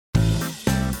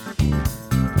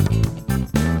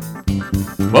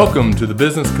Welcome to the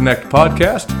Business Connect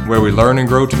podcast, where we learn and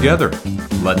grow together.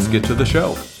 Let's get to the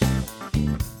show.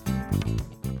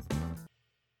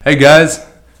 Hey guys,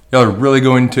 y'all are really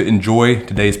going to enjoy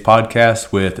today's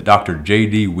podcast with Dr.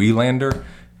 J.D. Welander.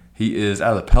 He is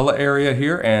out of the Pella area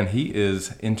here, and he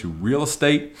is into real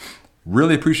estate.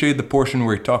 Really appreciated the portion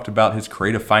where he talked about his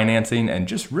creative financing and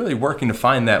just really working to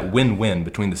find that win-win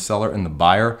between the seller and the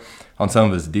buyer on some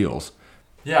of his deals.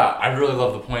 Yeah, I really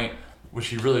love the point, which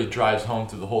he really drives home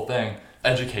through the whole thing,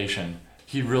 education.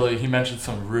 He mentioned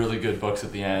some really good books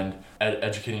at the end,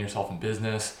 educating yourself in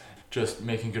business, just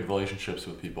making good relationships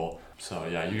with people. So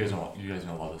yeah, you guys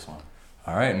gonna love this one.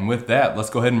 All right, and with that, let's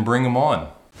go ahead and bring him on.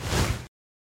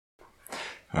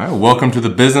 All right, welcome to the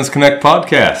Business Connect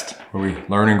podcast, where we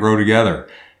learn and grow together.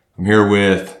 I'm here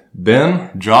with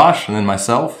Ben, Josh, and then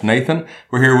myself, Nathan.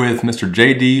 We're here with Mr.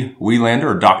 J.D.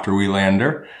 Welander, or Dr.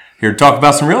 Welander, here to talk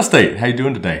about some real estate. How you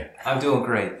doing today? I'm doing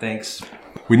great, thanks.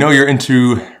 We know you're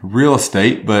into real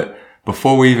estate, but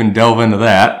before we even delve into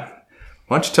that,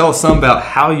 why don't you tell us something about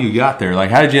how you got there? Like,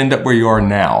 how did you end up where you are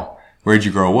now? Where did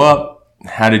you grow up?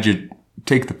 How did you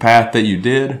take the path that you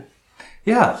did?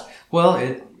 Yeah, well,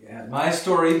 my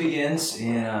story begins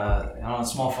on a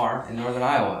small farm in northern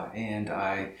Iowa, and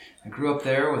I grew up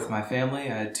there with my family.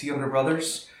 I had two younger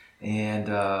brothers, and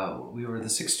we were the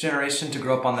sixth generation to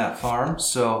grow up on that farm,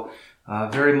 so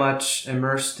very much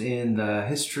immersed in the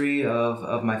history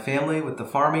of my family with the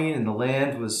farming, and the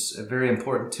land was very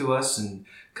important to us and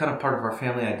kind of part of our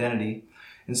family identity.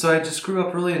 And so I just grew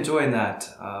up really enjoying that,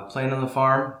 playing on the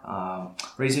farm,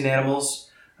 raising animals.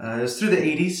 It was through the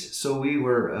 80s, so we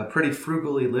were pretty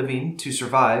frugally living to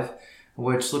survive,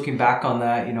 which looking back on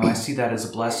that, I see that as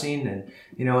a blessing. And,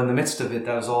 in the midst of it,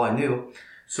 that was all I knew.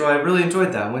 So I really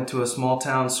enjoyed that. I went to a small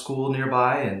town school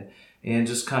nearby and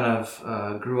just kind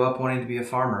of grew up wanting to be a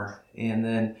farmer. And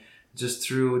then just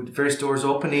through various doors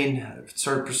opening,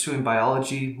 started pursuing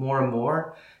biology more and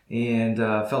more, and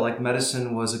felt like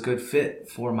medicine was a good fit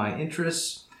for my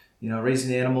interests.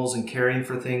 Raising animals and caring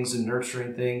for things and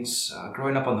nurturing things.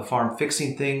 Growing up on the farm,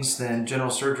 fixing things, then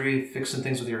general surgery, fixing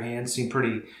things with your hands seemed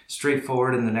pretty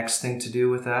straightforward, and the next thing to do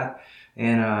with that,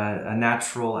 and a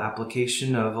natural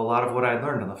application of a lot of what I had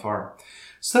learned on the farm.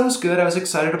 So that was good. I was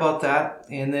excited about that.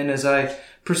 And then as I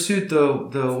pursued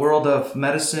the world of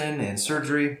medicine and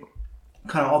surgery,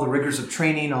 kind of all the rigors of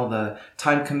training, all the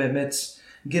time commitments,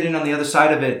 getting on the other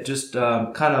side of it, just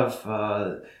a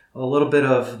little bit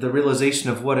of the realization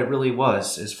of what it really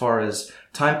was as far as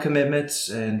time commitments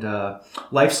and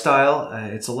lifestyle.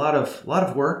 It's a lot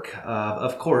of work,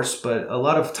 of course, but a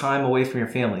lot of time away from your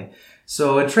family.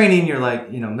 So in training, you're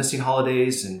like, missing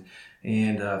holidays and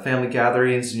family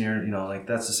gatherings, and you're, like,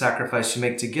 that's the sacrifice you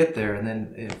make to get there. And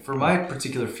then for my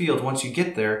particular field, once you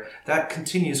get there, that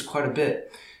continues quite a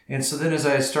bit. And so then as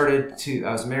I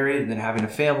was married and then having a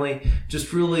family,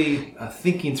 just really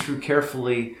thinking through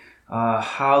carefully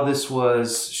how this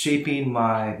was shaping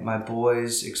my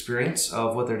boys' experience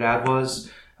of what their dad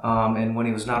was, and when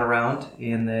he was not around,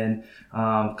 and then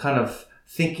kind of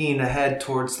thinking ahead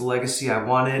towards the legacy I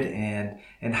wanted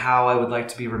and how I would like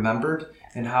to be remembered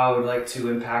and how I would like to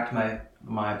impact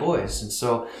my boys. And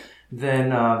so then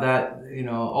that,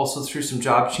 also through some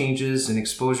job changes and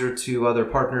exposure to other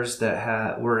partners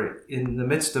that were in the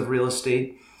midst of real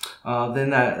estate,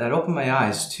 then that opened my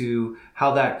eyes to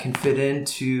how that can fit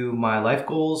into my life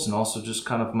goals and also just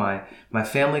kind of my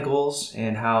family goals,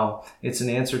 and how it's an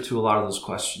answer to a lot of those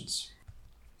questions.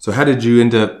 So how did you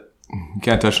end up, you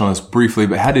kind of touched on this briefly,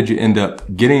 but how did you end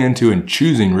up getting into and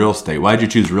choosing real estate? Why did you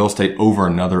choose real estate over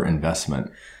another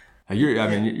investment?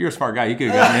 You're a smart guy. You could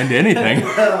have gotten into anything.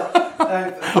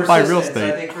 By real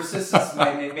estate. I think persistence is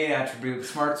my main attribute.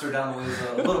 Smarts are down the ways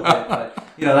a little bit, but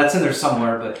that's in there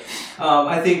somewhere. But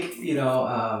I think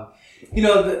the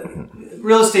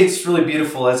real estate's really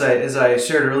beautiful. As I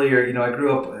shared earlier, I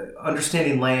grew up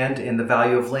understanding land and the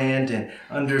value of land, and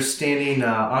understanding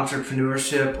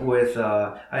entrepreneurship. With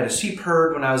I had a sheep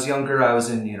herd when I was younger. I was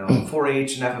in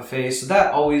 4-H and FFA, so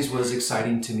that always was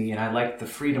exciting to me, and I liked the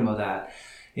freedom of that.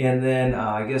 And then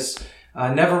I guess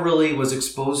I never really was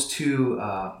exposed to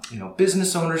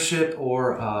business ownership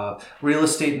or real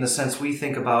estate in the sense we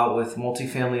think about with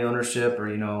multifamily ownership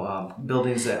or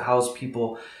buildings that house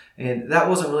people, and that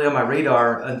wasn't really on my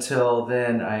radar until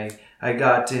then. I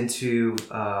got into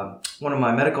one of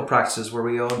my medical practices where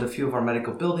we owned a few of our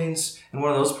medical buildings, and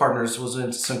one of those partners was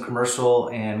into some commercial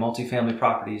and multifamily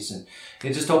properties, and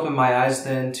it just opened my eyes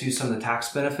then to some of the tax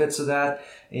benefits of that.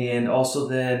 and also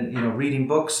then, reading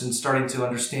books and starting to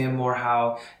understand more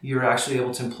how you're actually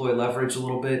able to employ leverage a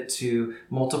little bit to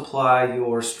multiply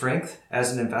your strength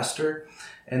as an investor.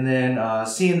 And then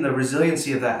seeing the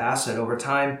resiliency of that asset over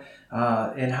time,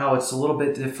 and how it's a little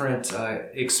bit different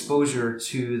exposure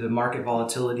to the market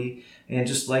volatility, and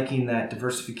just liking that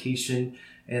diversification,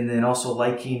 and then also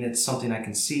liking it's something I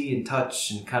can see and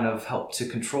touch and kind of help to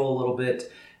control a little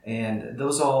bit. And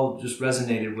those all just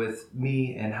resonated with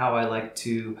me and how I like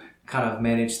to kind of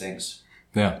manage things.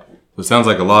 Yeah. So it sounds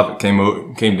like a lot of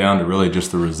it came down to really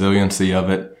just the resiliency of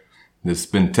it. It's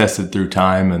been tested through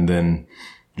time, and then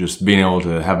just being able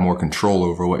to have more control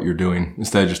over what you're doing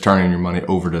instead of just turning your money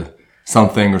over to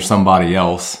something or somebody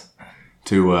else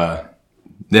to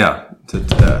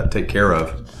take care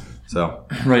of. So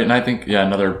Right, and I think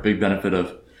another big benefit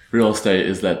of real estate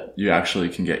is that you actually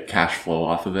can get cash flow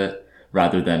off of it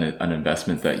rather than an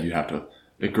investment that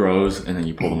it grows and then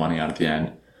you pull the money out at the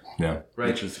end. Yeah, right.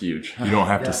 Which is huge. You don't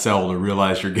have to sell to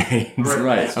realize your gains.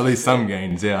 Right. At least some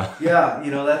gains, yeah. Yeah,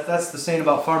 that's the saying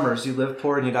about farmers. You live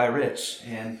poor and you die rich.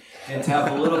 And to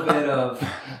have a little bit of,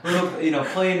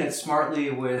 playing it smartly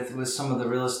with some of the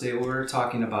real estate we're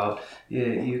talking about,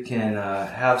 you can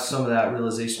have some of that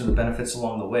realization of the benefits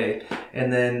along the way.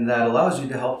 And then that allows you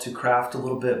to help to craft a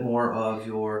little bit more of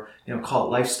your, call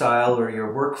it lifestyle or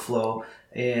your workflow,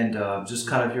 and just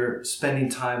kind of your spending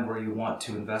time where you want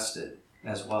to invest it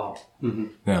as well. Mm-hmm.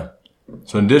 Yeah.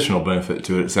 So an additional benefit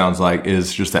to it sounds like,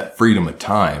 is just that freedom of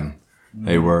time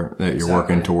that you're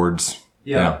working towards.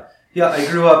 Yeah. Yeah, I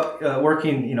grew up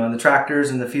working, in the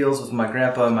tractors and the fields with my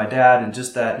grandpa and my dad, and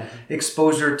just that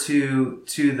exposure to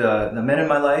the men in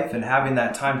my life and having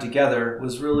that time together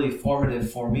was really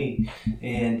formative for me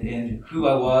and who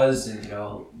I was, and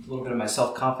a little bit of my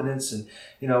self-confidence, and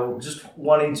just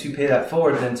wanting to pay that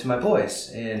forward then to my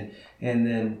boys, and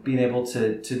then being able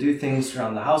to do things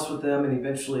around the house with them, and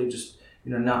eventually just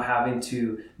not having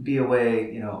to be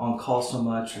away on call so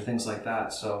much or things like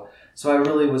that. So I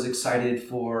really was excited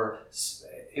for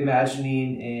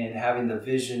imagining and having the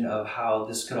vision of how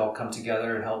this could all come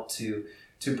together and help to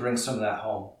bring some of that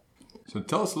home. So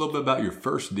tell us a little bit about your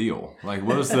first deal. Like,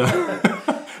 what was the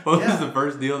was the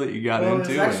first deal that you got into? It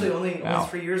was actually only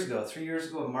 3 years ago. 3 years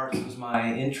ago in March was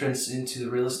my entrance into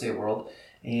the real estate world,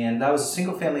 and that was a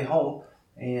single family home,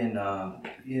 and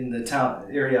in the town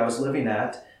area I was living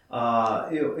at.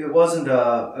 It wasn't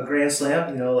a grand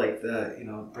slam, like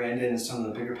Brandon and some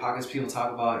of the bigger pockets people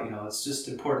talk about. It's just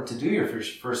important to do your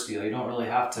first deal. You don't really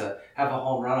have to have a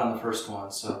home run on the first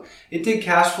one. So it did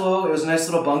cash flow. It was a nice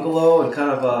little bungalow and kind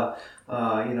of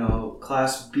a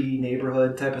Class B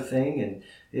neighborhood type of thing. And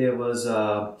it was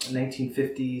a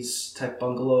 1950s type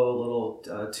bungalow, a little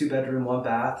 2-bedroom,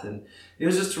 1-bath, and it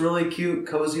was just a really cute,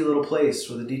 cozy little place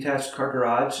with a detached car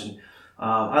garage. And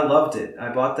I loved it.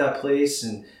 I bought that place,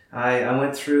 and I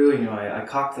went through, I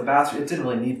caulked the bathroom. It didn't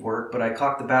really need work, but I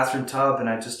caulked the bathroom tub, and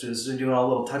I just was doing all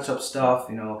little touch-up stuff,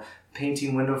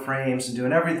 painting window frames and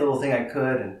doing every little thing I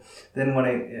could. And then when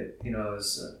it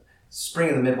was spring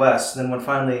in the Midwest, then when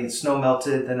finally snow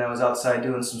melted, then I was outside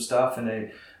doing some stuff, and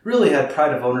I really had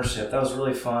pride of ownership. That was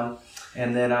really fun.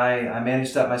 And then I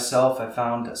managed that myself. I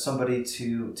found somebody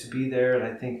to be there, and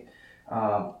I think...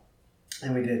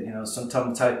 and we did, some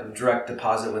type of direct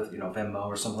deposit with, Venmo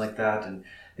or something like that. And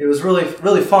it was really,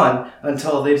 really fun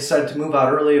until they decided to move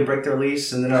out early and break their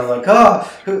lease. And then I was like,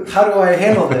 how do I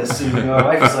handle this? And my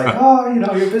wife was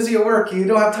like, you're busy at work. You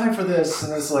don't have time for this.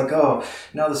 And it's like,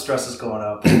 now the stress is going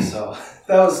up. And so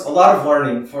that was a lot of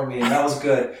learning for me. And that was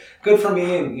good. Good for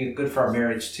me and good for our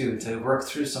marriage too, to work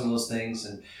through some of those things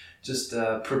and just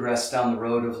progress down the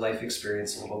road of life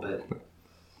experience a little bit.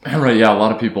 Right. Yeah. A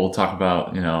lot of people talk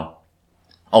about,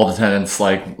 all the tenants,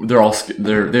 like they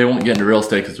won't get into real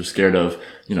estate because they're scared of,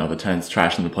 the tenants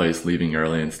trashing the place, leaving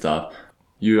early and stuff.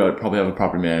 You probably have a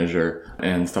property manager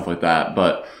and stuff like that.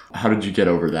 But how did you get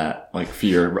over that, like,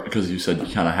 fear? Because you said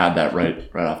you kind of had that right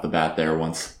off the bat there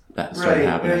once that started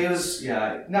happening. It was,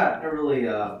 not really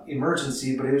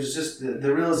emergency, but it was just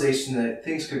the realization that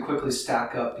things could quickly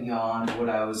stack up beyond what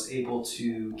I was able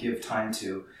to give time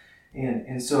to.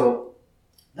 And so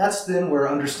that's then where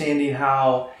understanding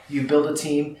how you build a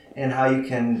team and how you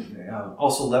can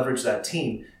also leverage that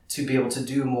team to be able to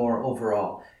do more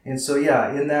overall. And so,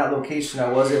 in that location, I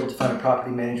was able to find a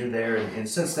property manager there. And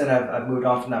since then, I've moved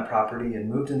on from that property and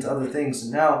moved into other things.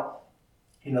 And now,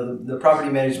 the property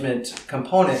management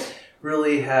component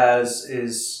really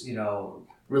is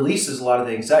releases a lot of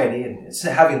the anxiety, and it's,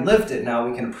 having lived it now,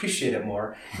 we can appreciate it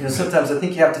more. Sometimes I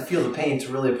think you have to feel the pain to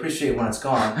really appreciate when it's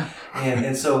gone,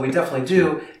 and so we definitely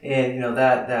do. And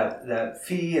that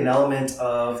fee and element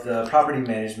of the property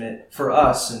management for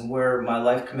us and where my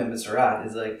life commitments are at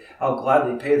is like, I'll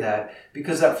gladly pay that,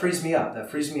 because that frees me up.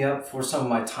 That frees me up for some of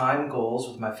my time goals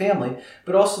with my family,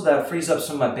 but also that frees up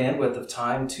some of my bandwidth of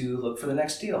time to look for the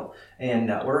next deal and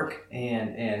network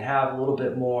and have a little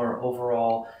bit more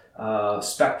overall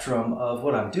spectrum of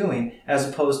what I'm doing, as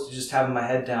opposed to just having my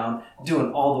head down,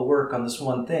 doing all the work on this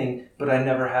one thing, but I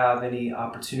never have any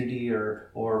opportunity or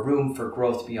room for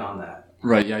growth beyond that.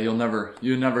 Right. Yeah. You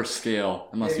never scale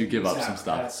unless you give up some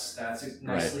stuff. That's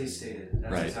nicely stated.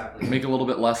 That's right. Exactly. Make a little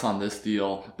bit less on this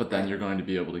deal, but then you're going to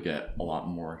be able to get a lot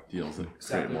more deals that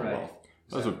create more wealth.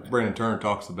 That's what Brandon Turner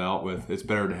talks about with, it's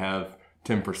better to have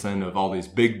 10% of all these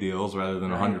big deals rather than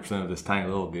 100% of this tiny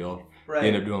little deal. Right. You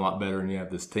end up doing a lot better, and you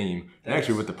have this team. And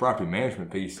actually, with the property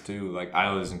management piece too, like I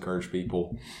always encourage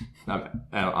people. I'm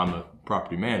a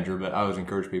property manager, but I always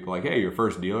encourage people like, hey, your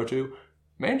first deal or two,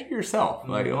 manage it yourself.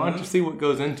 Like, why don't you see what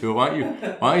goes into it? Why don't you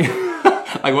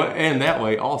like what? And that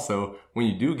way, also, when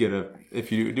you do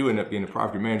if you do end up getting a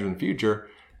property manager in the future,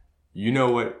 you know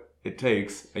what it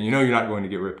takes, and you know you're not going to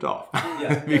get ripped off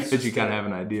because you kind of have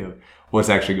an idea of what's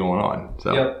actually going on.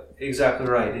 So. Yep. Exactly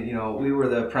right. And, we were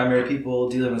the primary people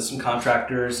dealing with some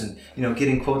contractors and,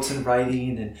 getting quotes in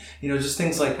writing and, just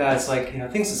things like that. It's like,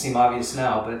 things that seem obvious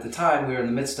now, but at the time we were in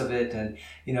the midst of it and,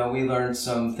 we learned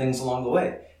some things along the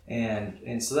way.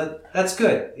 And so that's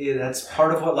good. Yeah, that's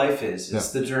part of what life is.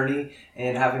 It's the journey,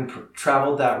 and having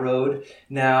traveled that road.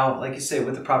 Now, like you say,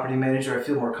 with the property manager, I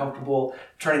feel more comfortable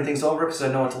turning things over because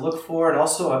I know what to look for. And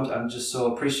also I'm just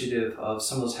so appreciative of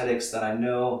some of those headaches that I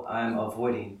know I'm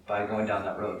avoiding by going down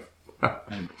that road. Well,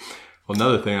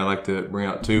 another thing I like to bring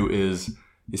out too is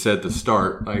you said at the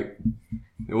start, like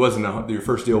your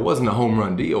first deal wasn't a home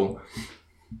run deal,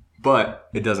 but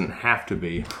it doesn't have to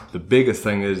be. The biggest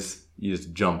thing is you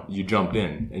jumped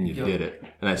in and you did it.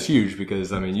 And that's huge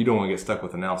because, you don't want to get stuck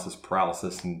with analysis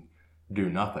paralysis and do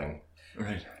nothing.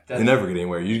 Right. You never get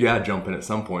anywhere. You got to jump in at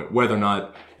some point, whether or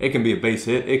not it can be a base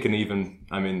hit. It can even,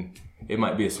 it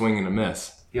might be a swing and a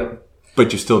miss. Yep.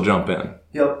 But you still jump in.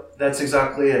 Yep, that's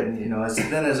exactly it. And,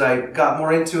 as I got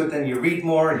more into it, then you read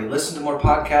more and you listen to more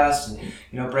podcasts.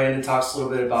 And, Brandon talks a little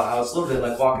bit about how it's a little bit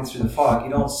like walking through the fog. You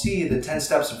don't see the 10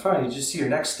 steps in front of you, you just see your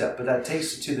next step. But that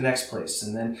takes you to the next place.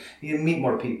 And then you meet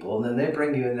more people. And then they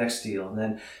bring you the next deal. And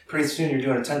then pretty soon you're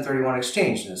doing a 1031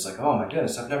 exchange. And it's like, oh my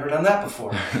goodness, I've never done that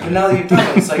before. And now that you've done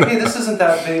it, it's like, hey, this isn't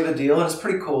that big of a deal. And it's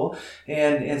pretty cool.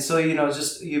 And so,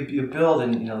 just you build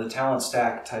and, the talent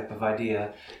stack type of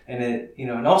idea. And it,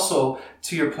 and also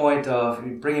to your point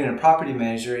of bringing in a property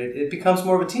manager, it becomes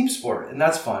more of a team sport, and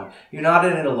that's fun. You're not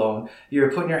in it alone.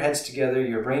 You're putting your heads together,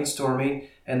 you're brainstorming,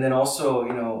 and then also,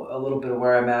 a little bit of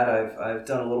where I'm at, I've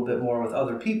done a little bit more with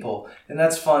other people, and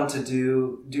that's fun to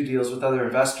do deals with other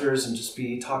investors and just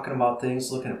be talking about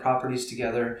things, looking at properties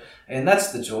together, and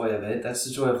that's the joy of it. That's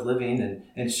the joy of living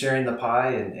and sharing the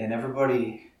pie and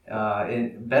everybody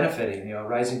in benefiting.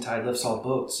 Rising tide lifts all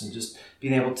boats, and just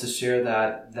being able to share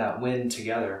that win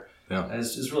together. Yeah,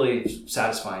 is really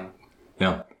satisfying.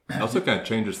 Yeah, it also kind of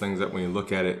changes things up when you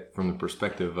look at it from the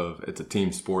perspective of it's a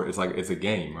team sport. It's like it's a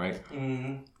game, right?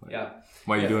 Mm-hmm. Yeah.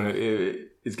 Why are you doing it?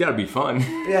 It's got to be fun.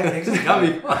 Yeah, exactly. It's got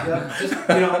to be fun. Yeah, just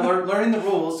learning the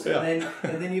rules, and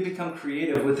then you become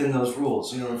creative within those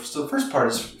rules. So the first part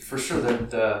is for sure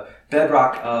the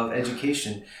bedrock of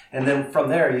education, and then from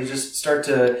there you just start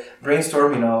to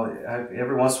brainstorm.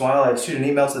 Every once in a while I'd shoot an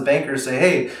email to the banker and say,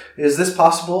 "Hey, is this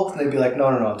possible?" And they'd be like, "No,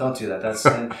 don't do that. That's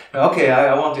okay.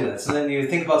 I won't do that." So then you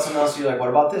think about something else. You're like, "What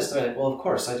about this?" They're like, "Well, of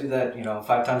course I do that.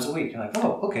 5 times a week." You're like,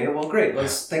 "Oh, okay. Well, great.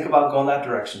 Let's think about going that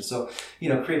direction." So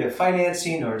creative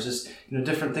financing or just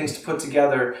different things to put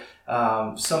together.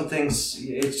 Some things,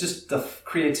 it's just the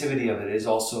creativity of it is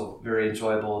also very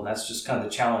enjoyable, and that's just kind of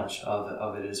the challenge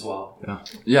of it as well.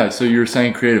 Yeah. So you're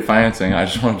saying creative financing. I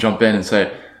just want to jump in and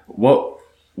say, what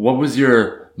was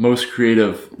your most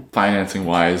creative financing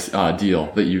wise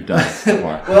deal that you've done so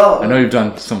far? Well, I know you've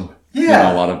done some.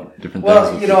 Yeah. A lot of different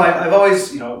things. Well, I've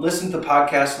always, listened to the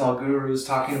podcasts and all gurus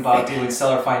talking about doing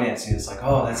seller financing. It's like,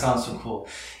 oh, that sounds so cool.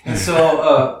 And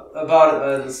so,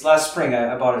 about this last spring,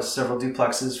 I bought several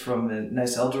duplexes from a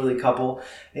nice elderly couple,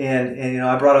 and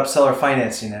I brought up seller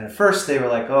financing. And at first, they were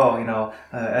like, oh,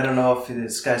 I don't know if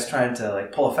this guy's trying to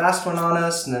pull a fast one on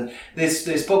us. And then they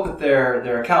spoke with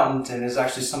their accountant, and it was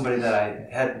actually somebody that I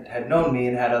had known me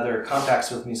and had other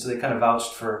contacts with me, so they kind of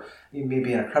vouched for me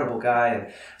being a credible guy.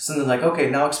 And so they're like, okay,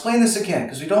 now explain explain this again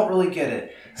because we don't really get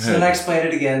it. So then I explained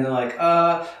it again. They're like,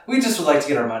 we just would like to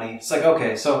get our money. It's like,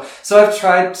 okay. So I've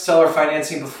tried seller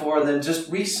financing before, and then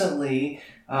just recently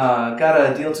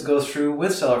got a deal to go through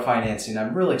with seller financing.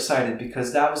 I'm really excited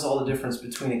because that was all the difference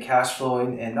between a cash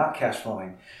flowing and not cash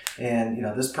flowing. And,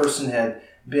 this person had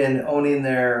been owning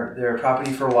their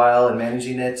property for a while and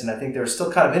managing it, and I think they're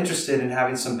still kind of interested in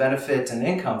having some benefit and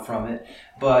income from it,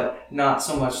 but not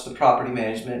so much the property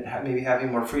management, maybe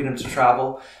having more freedom to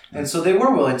travel. And so they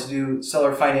were willing to do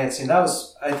seller financing. That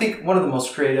was, I think, one of the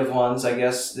most creative ones, I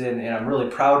guess, and I'm really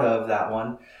proud of that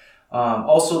one.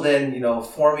 Also then,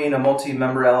 forming a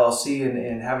multi-member LLC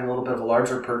and having a little bit of a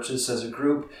larger purchase as a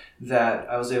group that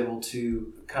I was able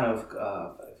to kind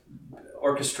of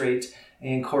orchestrate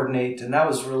and coordinate. And that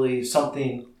was really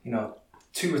something,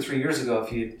 2 or 3 years ago,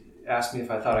 if you asked me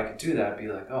if I thought I could do that, I'd be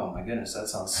like, oh my goodness, that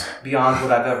sounds beyond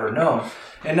what I've ever known.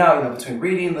 And now, between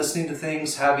reading, listening to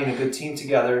things, having a good team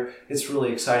together, it's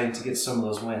really exciting to get some of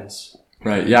those wins.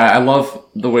 Right. Yeah, I love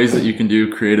the ways that you can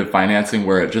do creative financing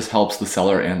where it just helps the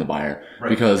seller and the buyer. Right.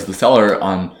 Because the seller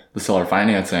on the seller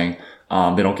financing,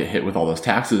 they don't get hit with all those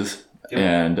taxes. Yep.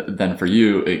 And then for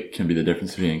you, it can be the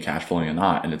difference between cash flowing and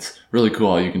not. And it's really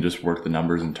cool how you can just work the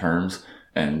numbers and terms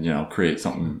and, create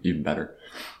something even better.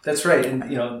 That's right. And,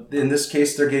 in this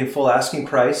case, they're getting full asking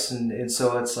price. And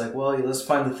so it's like, well, let's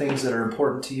find the things that are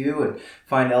important to you and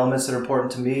find elements that are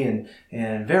important to me.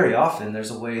 And very often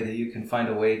there's a way that you can find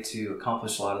a way to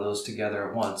accomplish a lot of those together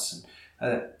at once.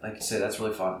 And like you say, that's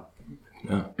really fun.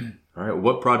 Yeah. All right.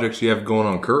 What projects do you have going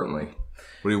on currently?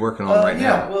 What are you working on right now?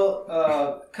 Yeah,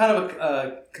 well, kind of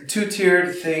a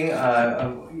two-tiered thing.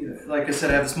 Like I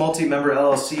said, I have this multi-member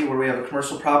LLC where we have a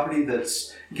commercial property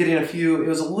that's getting it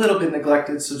was a little bit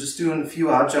neglected, so just doing a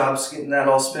few odd jobs, getting that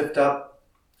all spiffed up.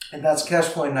 And that's cash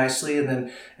flowing nicely. And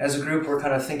then as a group, we're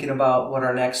kind of thinking about what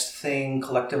our next thing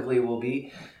collectively will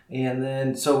be. And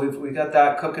then, so we've got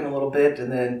that cooking a little bit.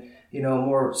 And then,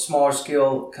 more smaller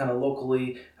scale, kind of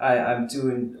locally, I'm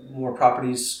doing more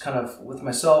properties kind of with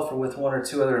myself or with one or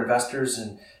two other investors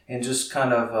and just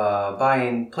kind of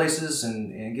buying places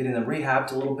and getting them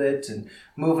rehabbed a little bit and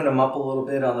moving them up a little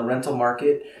bit on the rental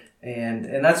market.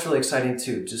 And that's really exciting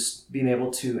too, just being able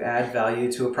to add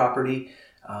value to a property.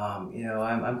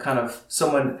 I'm kind of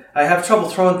someone, I have trouble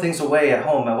throwing things away at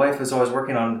home. My wife is always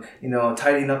working on,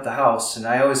 tidying up the house. And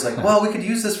I always like, well, we could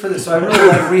use this for this. So I really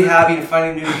like rehabbing,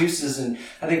 finding new uses. And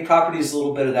I think property is a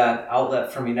little bit of that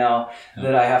outlet for me now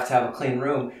that I have to have a clean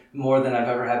room more than I've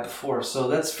ever had before. So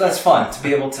that's fun to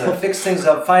be able to fix things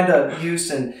up, find a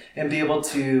use and be able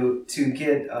to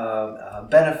get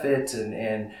benefit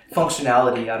and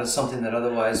functionality out of something that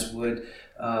otherwise would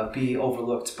be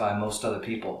overlooked by most other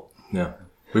people. Yeah.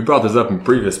 We brought this up in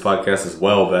previous podcasts as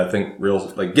well, but I think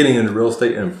getting into real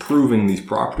estate and improving these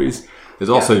properties is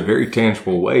also a very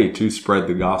tangible way to spread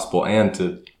the gospel and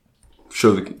to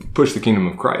push the kingdom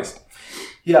of Christ.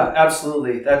 Yeah,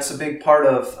 absolutely. That's a big part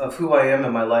of who I am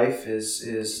in my life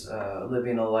is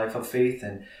living a life of faith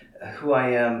and who I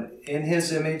am in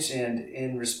His image and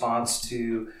in response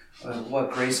to what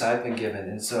grace I've been given.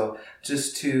 And so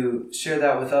just to share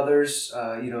that with others,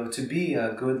 to be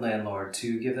a good landlord,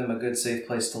 to give them a good, safe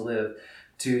place to live,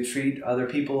 to treat other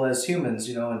people as humans,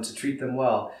 and to treat them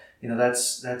well.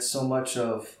 That's so much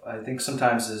of, I think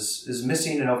sometimes is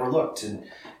missing and overlooked. And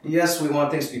yes, we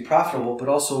want things to be profitable, but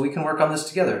also we can work on this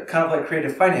together. Kind of like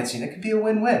creative financing. It could be a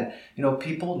win-win.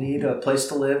 People need a place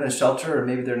to live and a shelter, or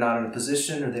maybe they're not in a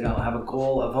position or they don't have a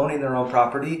goal of owning their own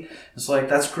property. It's like,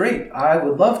 that's great. I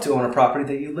would love to own a property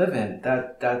that you live in.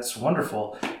 That's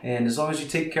wonderful. And as long as you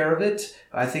take care of it,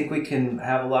 I think we can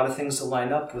have a lot of things that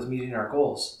line up with meeting our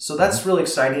goals. So that's really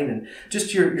exciting. And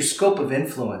just your scope of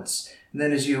influence. And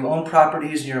then as you own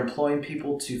properties and you're employing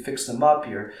people to fix them up,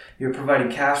 you're providing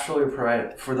cash flow,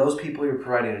 for those people, you're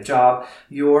providing a job.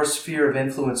 Your sphere of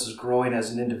influence is growing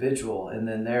as an individual. And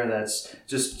then that's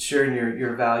just sharing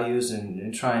your values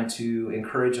and trying to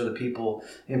encourage other people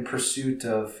in pursuit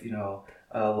of,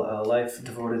 a life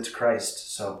devoted to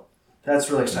Christ. So that's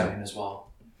really exciting as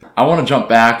well. I want to jump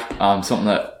back, something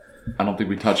that I don't think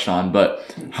we touched on,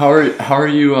 but how are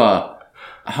you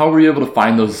able to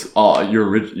find those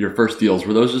your first deals?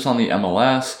 Were those just on the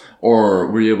MLS, or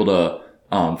were you able to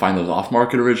find those off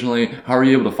market originally? How are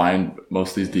you able to find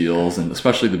most of these deals, and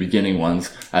especially the beginning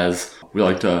ones, as we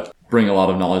like to bring a lot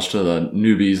of knowledge to the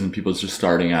newbies and people just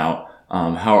starting out?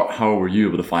 How were you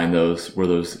able to find those? Were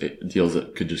those deals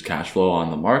that could just cash flow on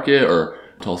the market, or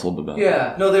tell us a little bit about that?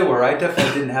 Yeah, no, they were. I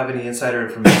definitely didn't have any insider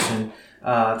information.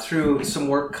 through some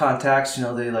work contacts,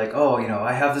 they like, oh,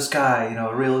 I have this guy,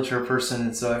 a realtor person,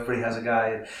 and so everybody has a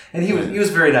guy, and he was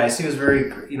very nice. He was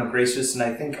very, gracious, and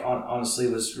I think honestly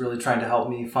was really trying to help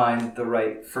me find the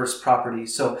right first property.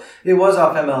 So it was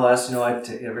off MLS. I'd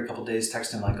every couple of days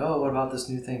text him like, oh, what about this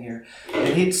new thing here,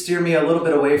 and he'd steer me a little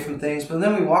bit away from things. But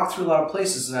then we walked through a lot of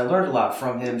places, and I learned a lot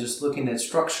from him, just looking at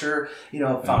structure,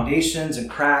 foundations and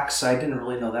cracks. I didn't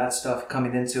really know that stuff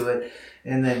coming into it.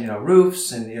 And then,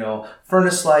 roofs and,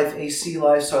 furnace life, AC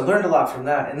life. So I learned a lot from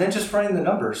that. And then just running the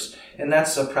numbers. And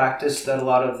that's a practice that a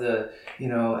lot of the,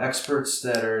 experts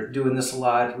that are doing this a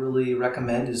lot really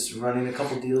recommend, is running a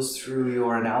couple deals through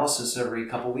your analysis every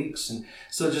couple weeks. And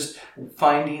so just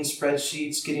finding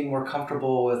spreadsheets, getting more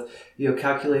comfortable with,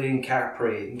 calculating cap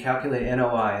rate and calculating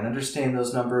NOI and understanding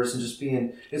those numbers, and just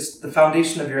it's the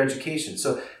foundation of your education.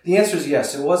 So the answer is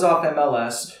yes, it was off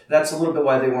MLS. That's a little bit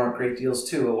why they weren't great deals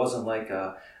too. It wasn't like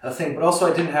a thing, but also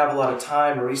I didn't have a lot of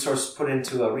time or resources put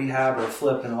into a rehab or a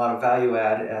flip and a lot of value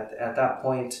add at that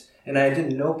point. And I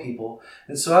didn't know people.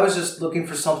 And so I was just looking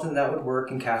for something that would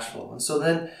work in cash flow. And so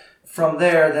then from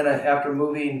there, after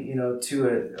moving,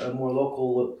 to a more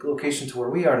local location to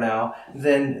where we are now,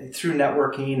 then through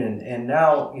networking and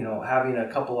now, having a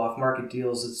couple off-market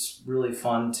deals, it's really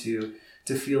fun to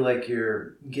feel like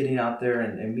you're getting out there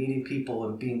and meeting people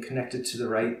and being connected to the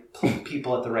right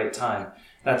people at the right time.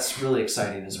 That's really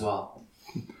exciting as well.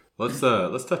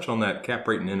 Let's touch on that cap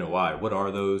rate and NOI. What are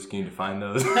those? Can you define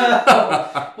those?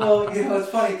 Well, it's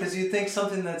funny because you think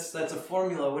something that's a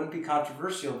formula wouldn't be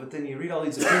controversial, but then you read all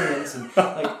these opinions and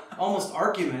like almost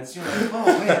arguments. You're like, oh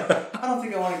man, I don't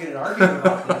think I want to get an argument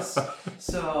about this.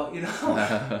 So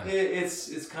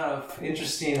it's kind of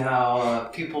interesting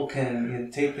how people can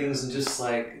take things and just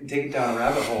like take it down a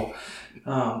rabbit hole.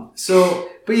 So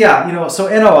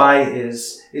NOI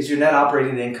is your net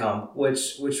operating income,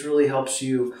 which really helps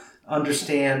you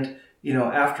understand,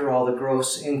 after all the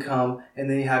gross income, and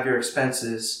then you have your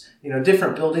expenses.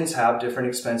 Different buildings have different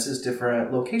expenses,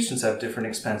 different locations have different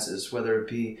expenses, whether it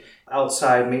be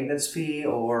outside maintenance fee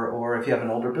or if you have an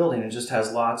older building, it just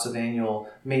has lots of annual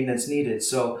maintenance needed.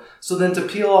 So then to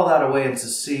peel all that away and to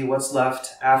see what's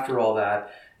left after all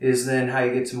that is then how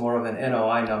you get to more of an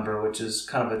NOI number, which is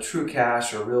kind of a true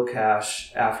cash or real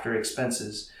cash after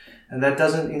expenses. And that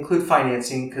doesn't include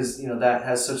financing because, that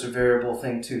has such a variable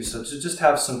thing too. So to just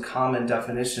have some common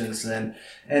definitions, then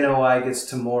NOI gets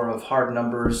to more of hard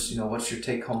numbers, what's your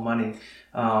take-home money,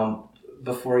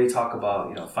 before you talk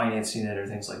about, financing it or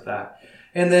things like that.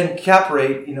 And then cap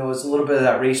rate, is a little bit of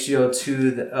that ratio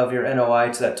of your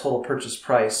NOI to that total purchase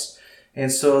price.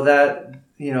 And so that,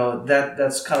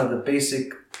 that's kind of the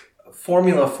basic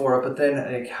formula for it, but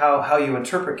then like how you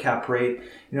interpret cap rate,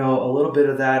 a little bit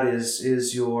of that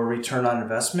is your return on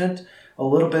investment. A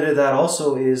little bit of that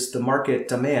also is the market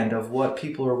demand of what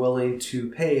people are willing to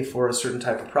pay for a certain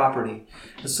type of property.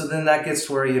 And so then that gets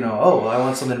where, I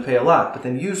want someone to pay a lot, but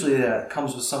then usually that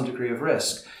comes with some degree of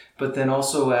risk. But then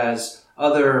also as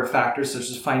other factors such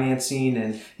as financing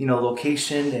and,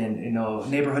 location and,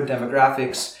 neighborhood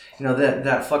demographics,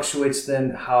 that fluctuates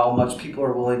then how much people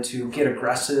are willing to get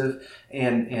aggressive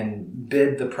and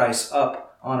bid the price up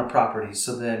on a property.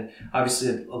 So then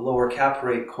obviously a lower cap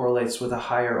rate correlates with a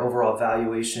higher overall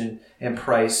valuation and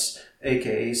price,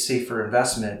 aka safer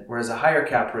investment, whereas a higher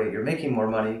cap rate, you're making more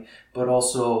money, but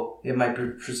also it might be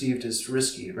perceived as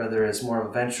risky, whether it's more of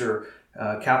a venture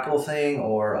capital thing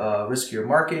or a riskier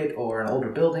market or an older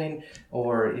building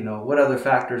or, what other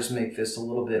factors make this a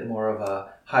little bit more of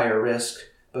a higher risk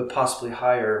but possibly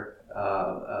higher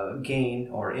gain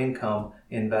or income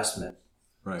investment.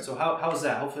 Right. So how was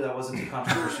that? Hopefully that wasn't too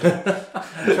controversial.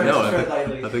 I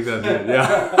think that's good.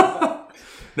 Yeah.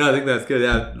 No, I think that's good.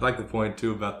 Yeah, I like the point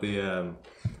too about the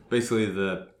basically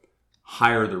the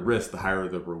higher the risk, the higher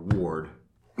the reward.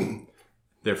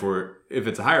 Therefore, if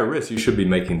it's a higher risk, you should be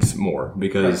making more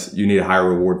because you need a higher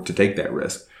reward to take that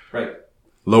risk. Right.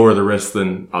 Lower the risk,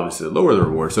 then obviously lower the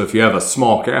reward. So if you have a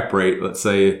small cap rate, let's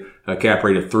say a cap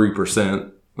rate of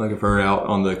 3%, like I've heard out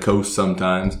on the coast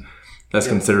sometimes, that's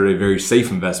considered a very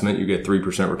safe investment. You get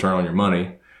 3% return on your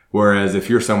money. Whereas if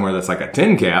you're somewhere that's like a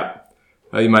 10 cap,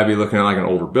 you might be looking at like an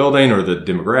older building or the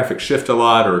demographics shift a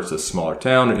lot or it's a smaller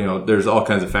town. There's all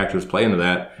kinds of factors play into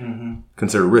that. Mm-hmm.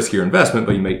 Consider riskier investment,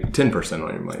 but you make 10%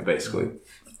 on your money basically.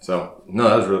 So no,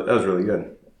 that was really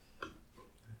good.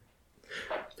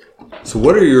 So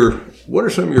what are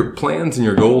some of your plans and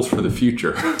your goals for the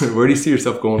future? Where do you see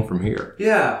yourself going from here?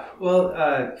 Yeah,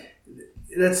 well,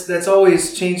 that's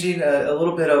always changing. A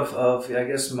little bit of I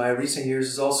guess my recent years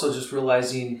is also just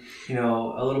realizing,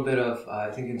 a little bit of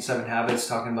I think in Seven Habits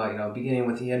talking about beginning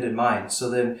with the end in mind. So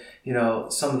then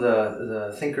some of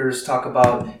the thinkers talk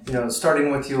about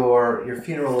starting with your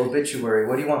funeral obituary.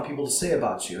 What do you want people to say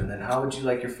about you? And then how would you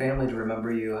like your family to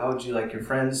remember you? How would you like your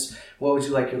friends? What would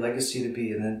you like your legacy to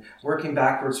be? And then working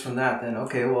backwards from that, then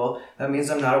okay, well that means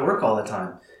I'm not at work all the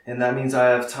time. And that means I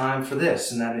have time for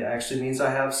this. And that actually means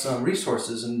I have some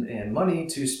resources and money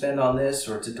to spend on this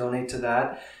or to donate to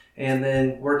that. And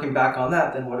then working back on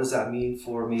that, then what does that mean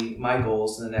for me, my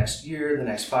goals in the next year, the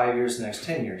next 5 years, the next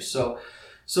 10 years? So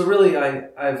really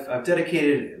I've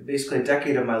dedicated basically a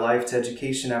decade of my life to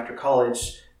education after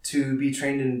college to be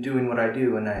trained in doing what I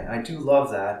do. And I do love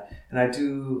that. And I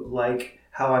do like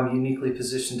how I'm uniquely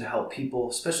positioned to help people,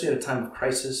 especially at a time of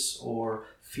crisis or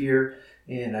fear.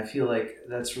 And I feel like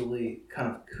that's really kind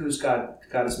of who's God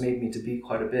has made me to be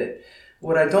quite a bit.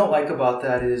 What I don't like about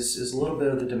that is a little bit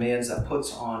of the demands that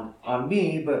puts on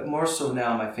me, but more so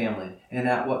now my family. And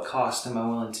at what cost am I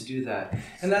willing to do that?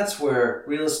 And that's where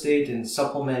real estate and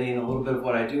supplementing a little bit of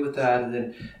what I do with that, and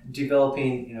then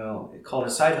developing, call it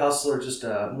a side hustle or just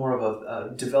more of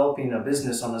a developing a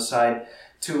business on the side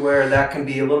to where that can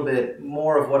be a little bit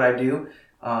more of what I do.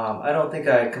 I don't think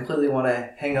I completely want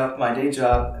to hang up my day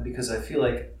job because I feel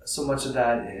like so much of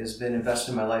that has been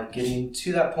invested in my life getting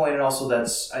to that point. And also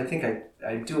I think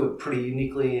I do it pretty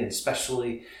uniquely and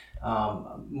specially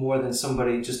more than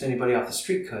anybody off the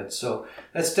street could. So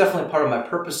that's definitely part of my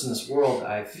purpose in this world,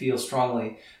 I feel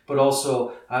strongly. But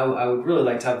also I would really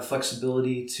like to have the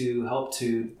flexibility to help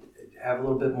to have a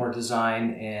little bit more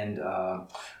design and a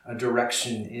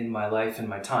direction in my life and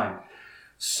my time.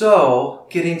 So,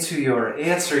 getting to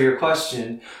your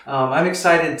question, I'm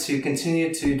excited to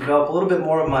continue to develop a little bit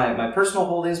more of my personal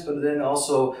holdings, but then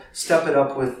also step it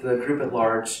up with the group at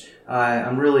large.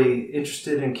 I'm really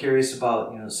interested and curious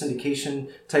about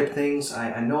syndication type things.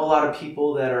 I know a lot of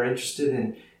people that are interested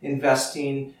in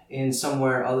investing in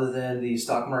somewhere other than the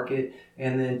stock market,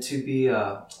 and then to be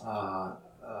a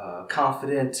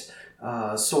confident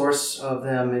source of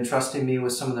them entrusting me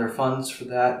with some of their funds for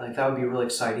that. That would be really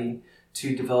exciting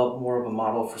to develop more of a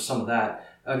model for some of that.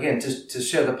 Again, to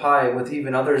share the pie with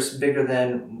even others bigger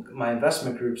than my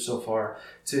investment group so far,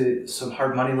 to some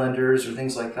hard money lenders or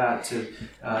things like that, to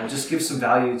just give some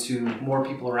value to more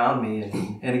people around me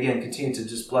and again, continue to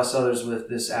just bless others with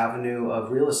this avenue of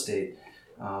real estate.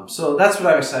 So that's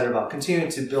what I'm excited about,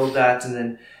 continuing to build that, and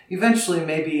then eventually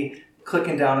maybe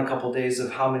clicking down a couple days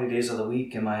of how many days of the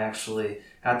week am I actually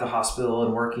at the hospital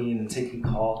and working and taking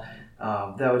call.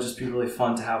 That would just be really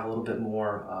fun to have a little bit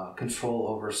more control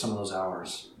over some of those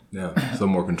hours. Yeah, some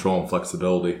more control and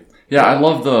flexibility. Yeah, I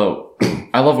love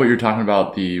what you're talking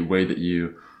about, the way that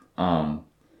you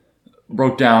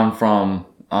broke down from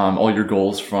all your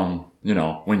goals from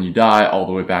when you die all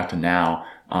the way back to now.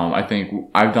 I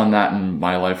think I've done that in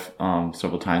my life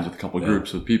several times with a couple of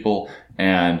groups of people,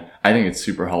 and I think it's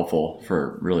super helpful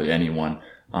for really anyone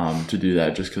to do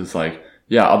that. Just because,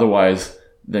 otherwise,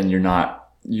 then you're not.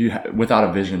 Without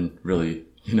a vision, really,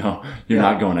 you're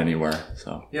not going anywhere.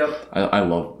 So, yep. I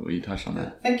love what you touched on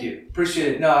that. Thank you.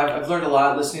 Appreciate it. No, I've learned a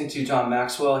lot listening to John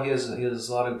Maxwell. He has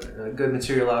a lot of good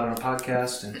material out on a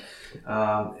podcast, and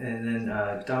then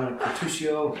Dominic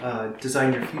Bertuccio,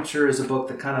 Design Your Future is a book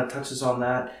that kind of touches on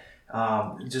that.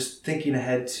 Just thinking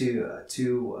ahead to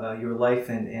your life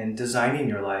and designing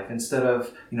your life instead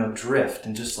of drift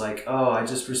and just I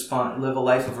just live a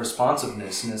life of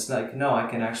responsiveness, and it's no, I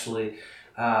can actually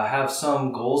have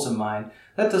some goals in mind.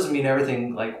 That doesn't mean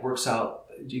everything works out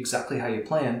exactly how you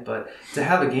plan, but to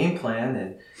have a game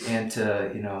plan and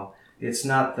to it's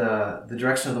not the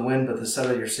direction of the wind, but the set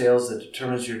of your sails that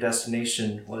determines your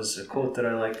destination was a quote that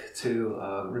I like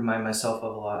to remind myself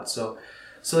of a lot.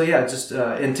 So yeah, just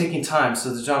and taking time.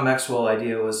 So the John Maxwell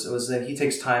idea was that he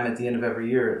takes time at the end of every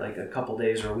year, a couple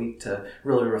days or a week, to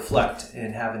really reflect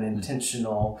and have an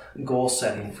intentional goal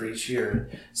setting for each year.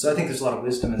 So I think there's a lot of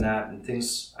wisdom in that and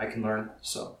things I can learn.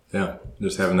 So yeah,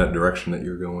 just having that direction that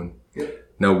you're going. Yep.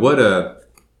 Now, what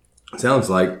sounds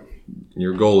like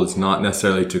your goal is not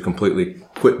necessarily to completely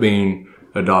quit being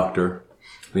a doctor,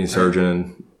 being a surgeon,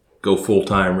 and go full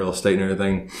time real estate and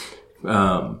everything.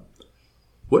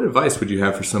 What advice would you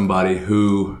have for somebody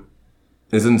who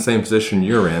is in the same position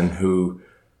you're in, who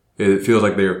it feels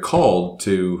like they are called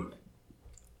to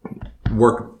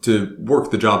work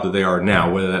the job that they are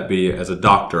now, whether that be as a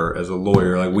doctor, as a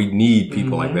lawyer? We need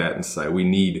people like that in society.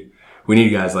 We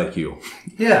need guys like you.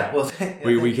 Yeah, well,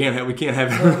 we can't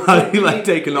have everybody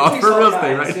taking off for real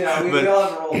estate, right? Yeah, we all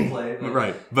have a role to play.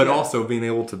 Right, but also being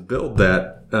able to build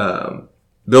that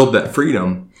build that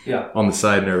freedom Yeah. on the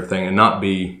side and everything, and not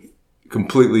be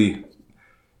completely,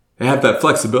 have that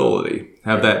flexibility,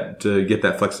 to get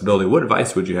that flexibility. What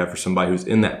advice would you have for somebody who's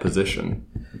in that position?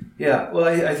 Yeah, well,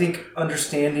 I think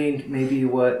understanding maybe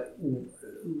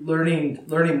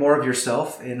learning more of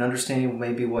yourself and understanding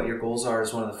maybe what your goals are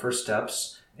is one of the first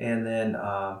steps. And then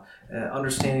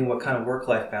understanding what kind of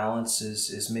work-life balance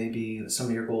is maybe some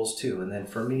of your goals too. And then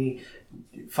for me,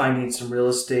 finding some real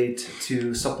estate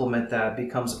to supplement that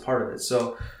becomes a part of it.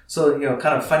 So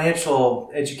kind of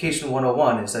financial education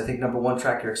 101 is, I think, number one,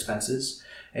 track your expenses,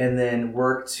 and then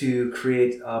work to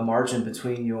create a margin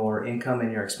between your income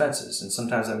and your expenses. And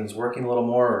sometimes that means working a little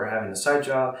more or having a side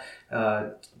job,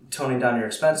 toning down your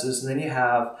expenses, and then you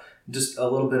have just a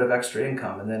little bit of extra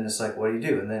income. And then it's like, what do you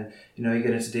do? And then, you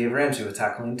get into Dave Ramsey with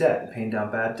tackling debt and paying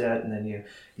down bad debt. And then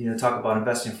you talk about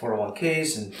investing in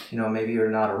 401ks, and, maybe you're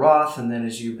not a Roth. And then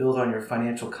as you build on your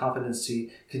financial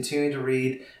competency, continuing to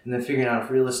read, and then figuring out if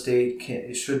real estate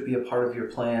it should be a part of your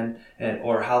plan,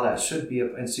 or how that should be.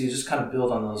 And so you just kind of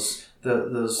build on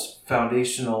those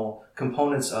foundational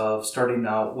components of starting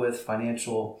out with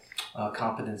financial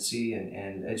competency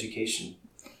and education.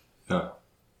 Yeah.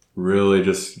 Really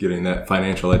just getting that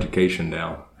financial education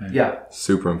down. Yeah.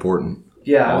 Super important.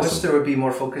 Yeah, Awesome. I wish there would be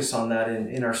more focus on that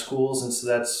in our schools. And so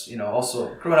that's,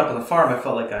 also growing up on the farm, I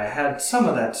felt like I had some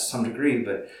of that to some degree,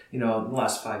 but, in the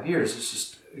last 5 years,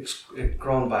 it's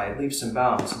grown by leaps and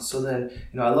bounds. And so then,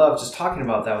 I love just talking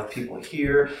about that with people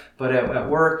here, but at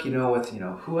work, with,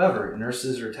 whoever,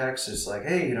 nurses or techs, it's like,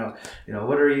 hey,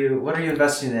 what are you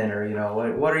investing in? Or,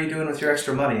 what are you doing with your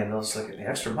extra money? And they'll just like, the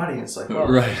extra money, it's like, well,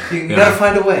 Right. you gotta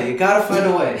find a way. You gotta find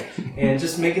a way. And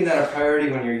just making that a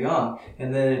priority when you're young,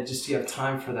 and then you have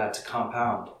time for that to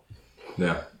compound.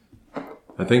 Yeah.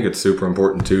 I think it's super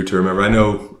important too to remember. I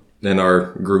know in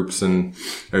our groups and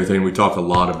everything, we talk a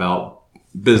lot about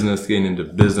business, getting into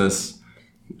business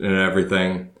and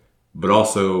everything, but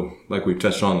also, like we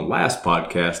touched on the last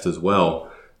podcast as well,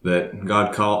 that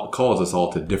God calls us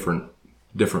all to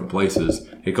different places.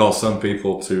 He calls some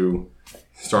people to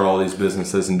start all these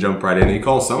businesses and jump right in. He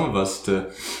calls some of us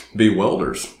to be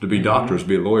welders, to be doctors,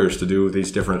 be lawyers, to do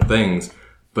these different things.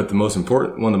 But one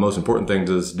of the most important things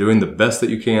is doing the best that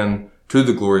you can to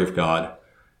the glory of God.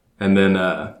 And then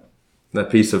that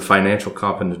piece of financial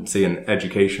competency and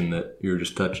education that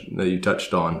you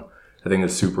touched on, I think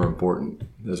is super important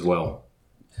as well.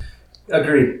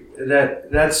 Agreed.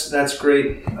 That's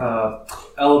great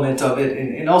element of it,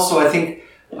 and also I think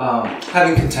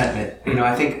having contentment.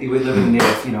 I think we live in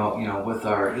with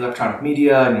our electronic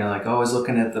media, and you're like always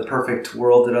looking at the perfect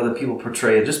world that other people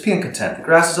portray, and just being content. The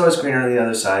grass is always greener on the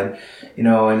other side,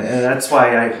 and that's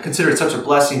why I consider it such a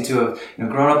blessing to have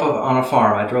grown up on a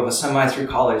farm. I drove a semi through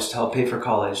college to help pay for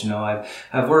college.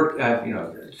 I've worked. I've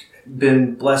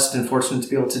been blessed and fortunate to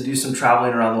be able to do some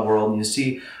traveling around the world, and you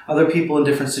see other people in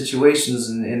different situations,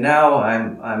 and now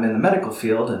I'm in the medical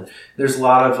field, and there's a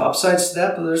lot of upsides to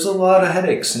that, but there's a lot of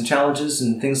headaches and challenges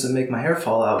and things that make my hair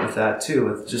fall out with that too,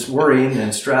 with just worrying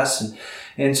and stress,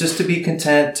 and just to be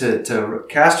content to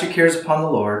cast your cares upon the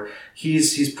Lord.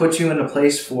 He's put you in a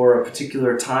place for a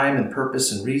particular time and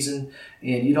purpose and reason,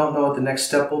 and you don't know what the next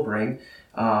step will bring.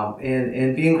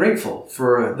 And being grateful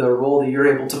for the role that you're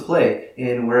able to play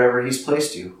in wherever He's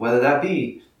placed you, whether that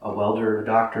be a welder, a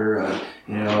doctor,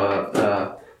 doing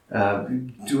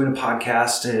a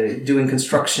podcast, doing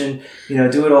construction,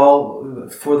 do it all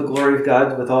for the glory of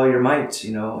God with all your might,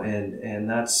 and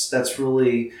that's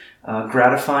really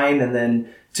gratifying. And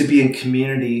then to be in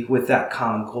community with that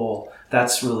common goal,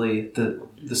 that's really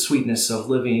the sweetness of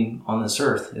living on this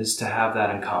earth, is to have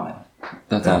that in common.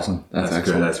 That's awesome. That's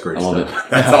excellent. Good. That's great. I love stuff.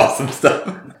 it. That's awesome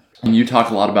stuff. And you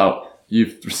talk a lot about,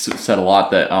 you've said a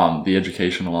lot that the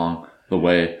education along the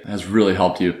way has really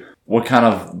helped you. What kind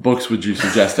of books would you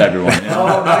suggest to everyone?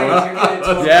 Oh, nice. You're getting to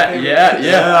one of my favorites.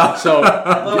 Yeah. So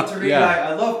I love to read. Yeah.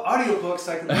 I love audiobooks.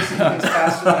 I can listen to things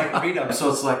faster than I can read them. So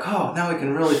it's like, now we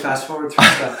can really fast forward through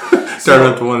stuff. Start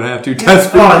up to 1.5, 2 times.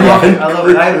 I love it. I love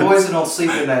it. I have boys that don't sleep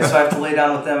at night, so I have to lay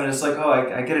down with them, and it's like,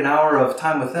 I get an hour of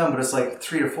time with them, but it's like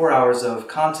 3 to 4 hours of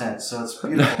content, so it's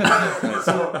beautiful.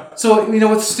 So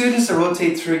with students that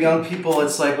rotate through young people,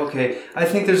 it's like, okay, I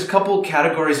think there's a couple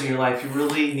categories in your life you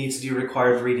really need to do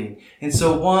required reading. And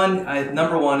so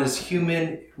number one is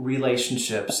human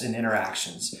relationships and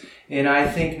interactions. And I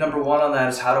think number one on that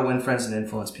is How to Win Friends and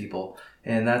Influence People.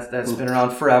 And that's been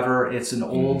around forever. It's an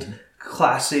old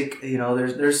classic.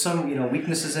 There's some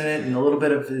weaknesses in it, and a little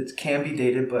bit of it can be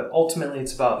dated, but ultimately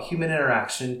it's about human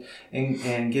interaction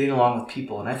and getting along with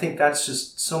people. And I think that's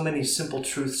just so many simple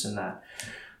truths in that.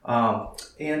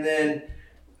 And then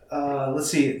let's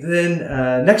see.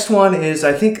 Then next one is,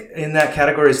 I think in that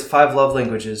category is the 5 love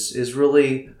languages, is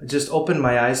really just opened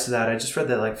my eyes to that. I just read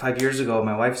that like 5 years ago.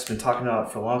 My wife's been talking about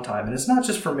it for a long time. And it's not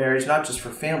just for marriage, not just for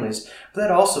families, but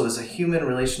that also is a human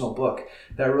relational book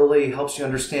that really helps you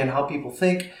understand how people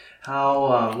think,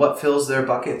 how what fills their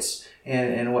buckets,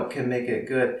 and what can make it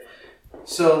good.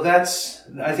 So that's,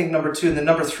 I think, number 2. And then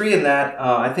number 3 in that,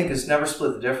 I think, is Never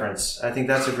Split the Difference. I think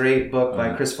that's a great book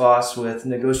by Chris Voss with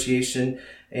negotiation.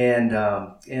 And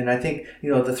I think,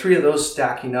 the 3 of those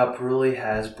stacking up really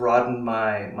has broadened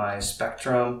my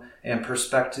spectrum and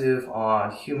perspective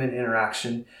on human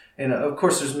interaction. And of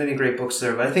course, there's many great books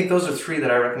there, but I think those are 3 that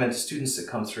I recommend to students that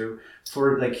come through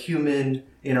for like human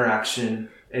interaction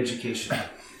education.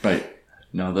 Right.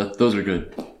 No, those are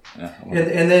good. Yeah.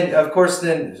 And then, of course,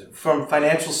 then from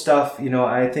financial stuff,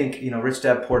 I think, Rich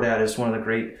Dad, Poor Dad is one of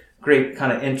the great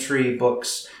kind of entry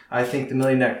books. I think The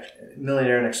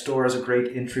Millionaire Next Door is a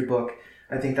great entry book.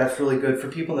 I think that's really good for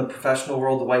people in the professional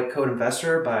world. The White Coat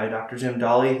Investor by Dr. Jim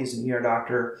Daly. He's an ER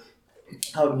doctor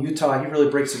out in Utah. He really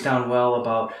breaks it down well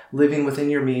about living within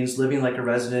your means, living like a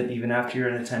resident even after you're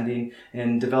an attending,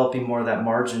 and developing more of that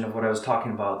margin of what I was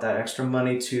talking about, that extra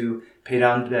money to pay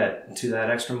down debt, to that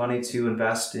extra money to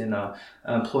invest in a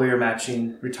employer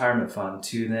matching retirement fund,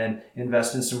 to then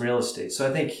invest in some real estate. So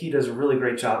I think he does a really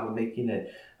great job of making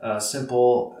it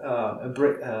simple,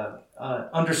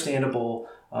 understandable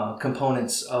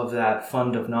components of that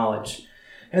fund of knowledge.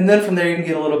 And then from there, you can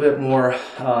get a little bit more.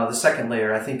 The second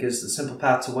layer, I think, is The Simple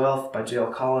Path to Wealth by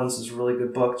J.L. Collins. Is a really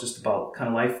good book just about kind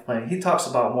of life planning. He talks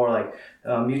about more like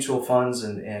mutual funds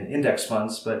and index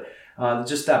funds, but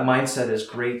just that mindset is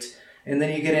great. And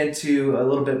then you get into a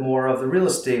little bit more of the real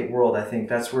estate world. I think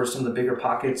that's where some of the Bigger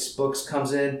Pockets books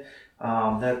comes in.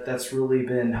 That's really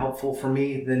been helpful for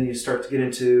me. Then you start to get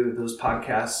into those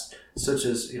podcasts such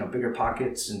as Bigger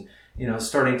Pockets and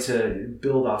starting to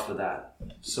build off of that.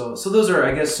 So those are,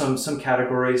 I guess, some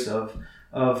categories of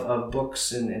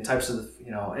books and types of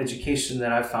education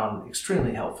that I found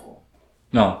extremely helpful.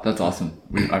 No, that's awesome.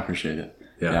 I appreciate it.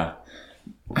 Yeah.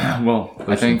 Well,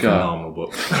 I think phenomenal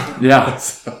book. Yeah.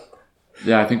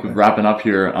 Yeah, I think we're wrapping up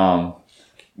here.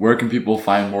 Where can people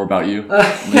find more about you?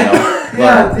 That's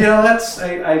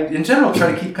I in general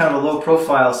try to keep kind of a low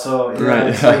profile. So right.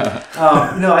 It's like,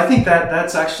 I think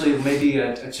that's actually maybe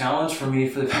a challenge for me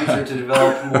for the future to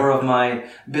develop more of my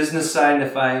business side. And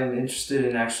if I'm interested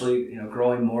in actually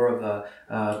growing more of a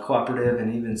cooperative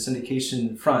and even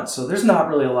syndication front. So there's not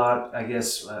really a lot, I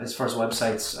guess, as far as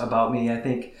websites about me. I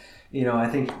think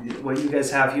what you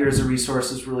guys have here as a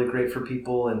resource is really great for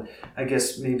people. And I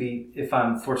guess maybe if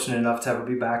I'm fortunate enough to ever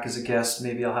be back as a guest,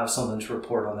 maybe I'll have something to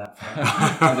report on that.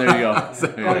 There you go.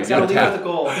 You got to leave with a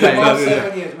goal.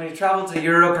 When you travel to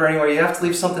Europe or anywhere, you have to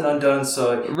leave something undone.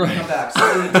 So you come back.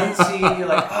 Something you didn't see, you're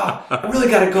like, I really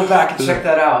got to go back and check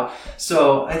that out.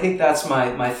 So I think that's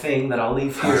my thing that I'll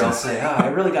leave here. I'll say, I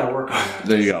really got to work on that.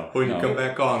 There you go. When you come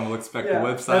back on, we'll expect the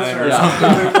website.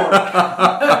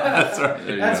 That's right.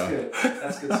 That's good.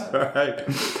 That's good stuff. All right.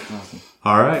 Awesome.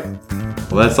 All right.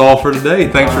 Well, that's all for today.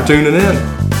 Thanks for tuning in.